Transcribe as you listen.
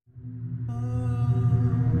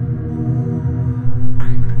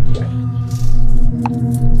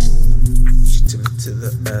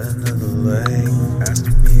another leg,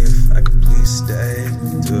 asking me if I could please stay.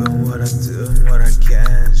 Doing what I do and what I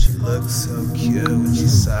can. She looks so cute when she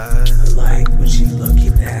sighed. I like when she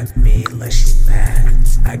looking at me like she mad.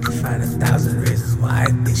 I can find 1,000 reasons why I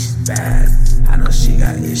think she's bad. I know she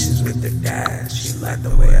got issues with her dad. She like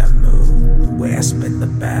the way I move, the way I split the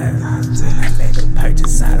bag. I make a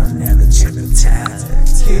purchase, I don't ever check the tab.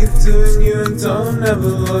 Keep doing you and don't ever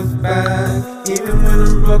look back. Even when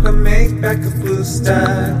I'm broke, I make back a blue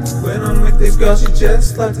stack. When I'm with the girl, she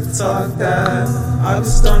just like to talk that. I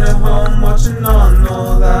was stoned at home watching on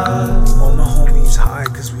all that. All my homies high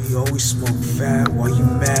cause we always smoke fat. Why you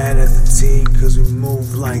mad at the team cause we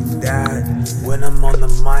move like that? When I'm on the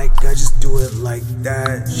mic I just do it like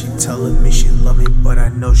that. She telling me she love me but I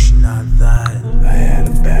know she not that. I had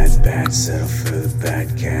a bad batch, settle for the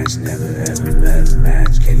bad cash. Never ever met a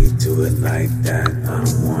match, can you do it like that? I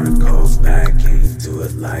don't wanna call back, can you do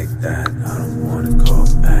it like that? I don't wanna call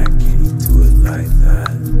back, can you do it like that?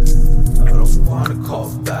 I don't wanna call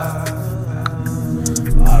back.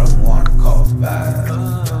 I don't wanna call back.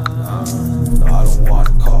 I don't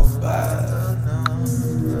wanna call back.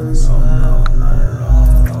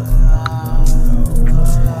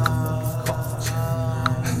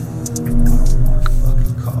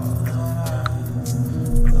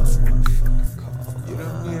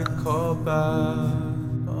 Call back,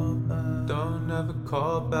 don't ever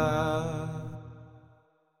call back.